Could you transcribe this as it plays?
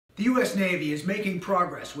The U.S. Navy is making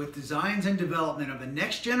progress with designs and development of a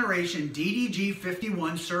next-generation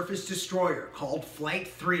DDG-51 surface destroyer called Flight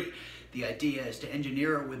 3. The idea is to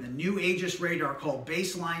engineer it with a new Aegis radar called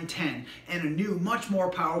Baseline 10 and a new, much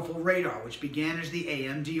more powerful radar, which began as the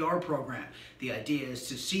AMDR program. The idea is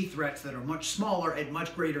to see threats that are much smaller at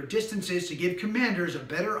much greater distances to give commanders a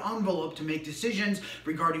better envelope to make decisions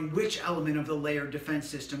regarding which element of the layered defense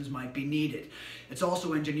systems might be needed. It's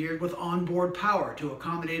also engineered with onboard power to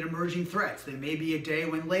accommodate emerging threats. There may be a day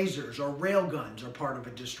when lasers or railguns are part of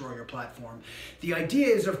a destroyer platform. The idea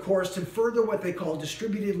is, of course, to further what they call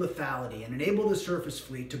distributed lethality and enable the surface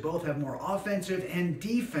fleet to both have more offensive and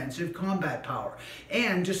defensive combat power,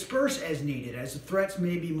 and disperse as needed as the threats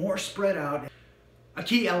may be more spread out. A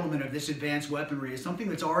key element of this advanced weaponry is something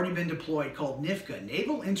that's already been deployed called NIFCA,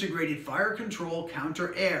 Naval Integrated Fire Control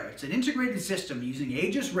Counter-Air. It's an integrated system using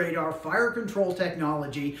Aegis radar, fire control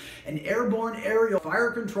technology, an airborne aerial fire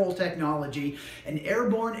control technology, an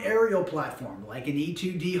airborne aerial platform like an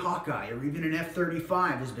E-2D Hawkeye or even an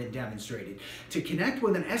F-35 has been demonstrated, to connect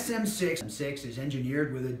with an SM-6. SM-6 is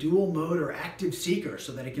engineered with a dual mode or active seeker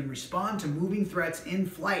so that it can respond to moving threats in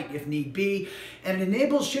flight if need be, and it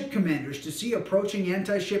enables ship commanders to see approaching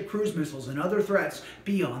anti-ship cruise missiles and other threats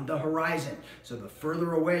beyond the horizon. So the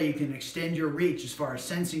further away you can extend your reach as far as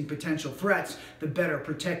sensing potential threats, the better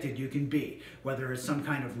protected you can be. Whether it's some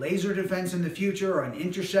kind of laser defense in the future or an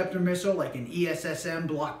interceptor missile like an ESSM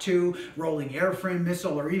Block 2, rolling airframe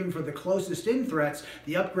missile, or even for the closest in threats,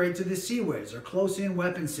 the upgrade to the Sea Whiz or close-in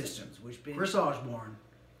weapon systems, which Kris Osborn,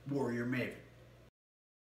 Warrior Maven.